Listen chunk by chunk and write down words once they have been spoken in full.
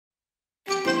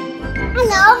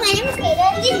Hello, my name is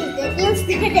Kaden. This is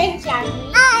the new student, Shami.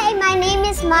 Hi, my name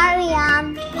is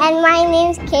Mariam. And my name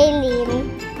is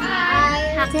Kaylin.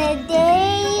 Hi.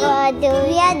 Today, we are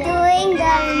doing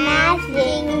the math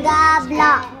Jenga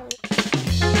block.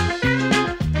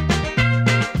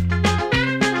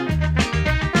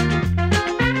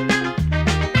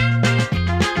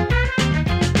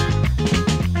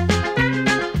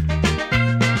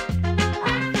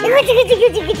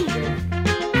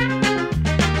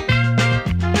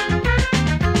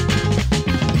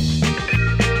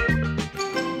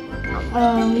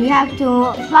 We have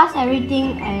to plus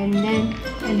everything and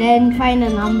then find a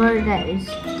number that is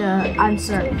the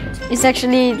answer. It's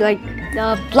actually like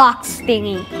the blocks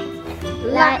thingy.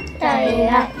 3,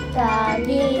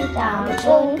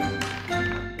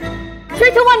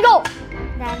 2, 1, go!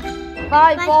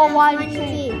 5, 4, 1,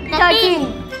 3,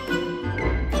 13.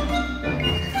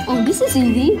 Oh, this is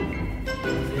easy.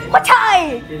 What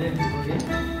time?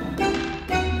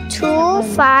 2,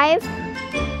 5,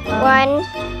 1,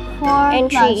 4 and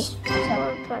 3.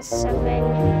 4 plus 7.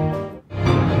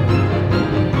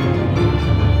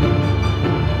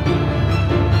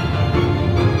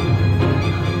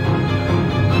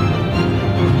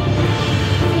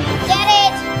 Get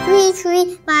it! 3,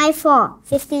 3, 5, 4.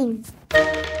 15.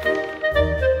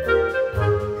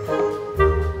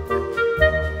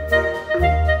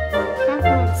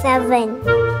 Seven.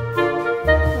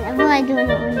 Whatever I do, I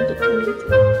don't want to get committed.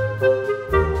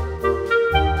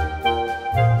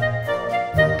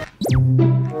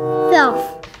 12.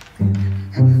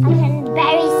 I can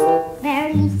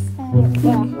very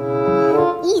yeah.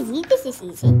 Easy. This is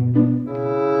easy.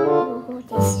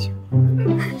 This.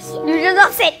 You just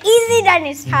not say easy, then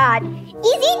it's hard.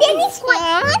 Easy, then it's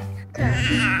hard.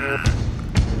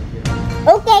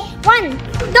 Okay, 1.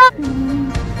 Stop.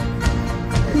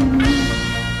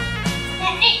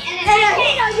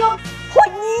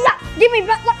 Give me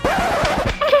back.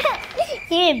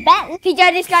 Give it back.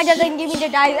 Teacher, this guy doesn't give me the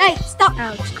die. Hey, stop.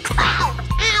 Ouch.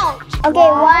 Ouch. Okay,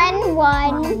 1,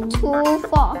 1, 2,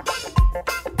 4.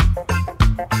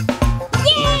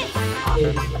 Yes!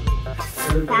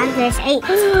 The answer is 8.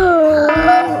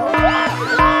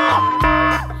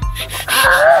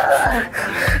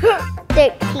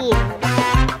 13.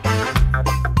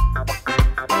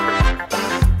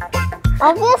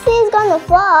 Obviously, it's gonna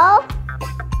fall.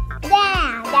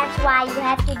 Yeah, that's why you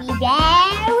have to be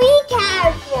very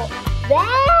careful.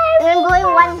 I'm going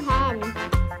one hand.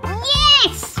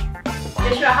 Yes!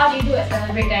 Joshua, how do you do it at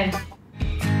the break time?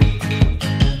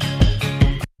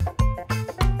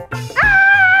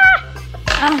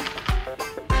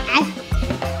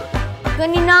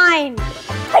 29.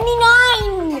 29!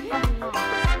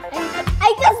 I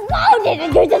just found it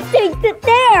and you just take it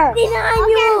there. 29,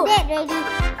 you. Ready?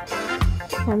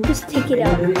 Just take it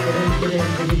out.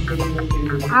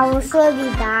 I will surely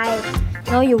die.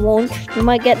 No, you won't. You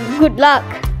might get good luck.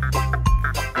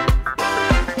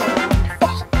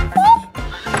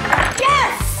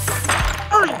 Yes!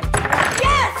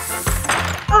 Yes!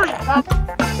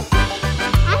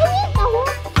 I need the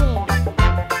whole thing.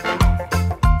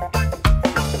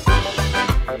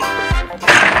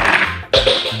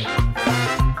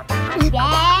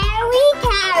 Very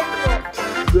careful.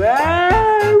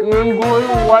 I'm going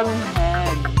one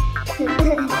hand.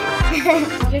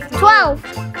 12.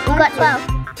 You got 12.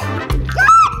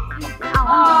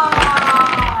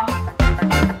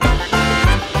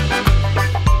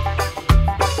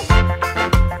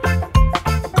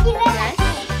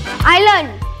 Island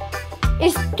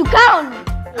is to count.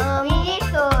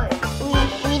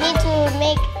 We need to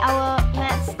make our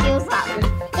math skills up.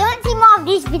 You want to see more of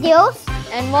these videos?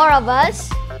 And more of us.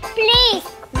 Please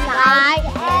Like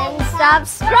and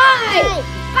subscribe.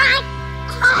 Bye.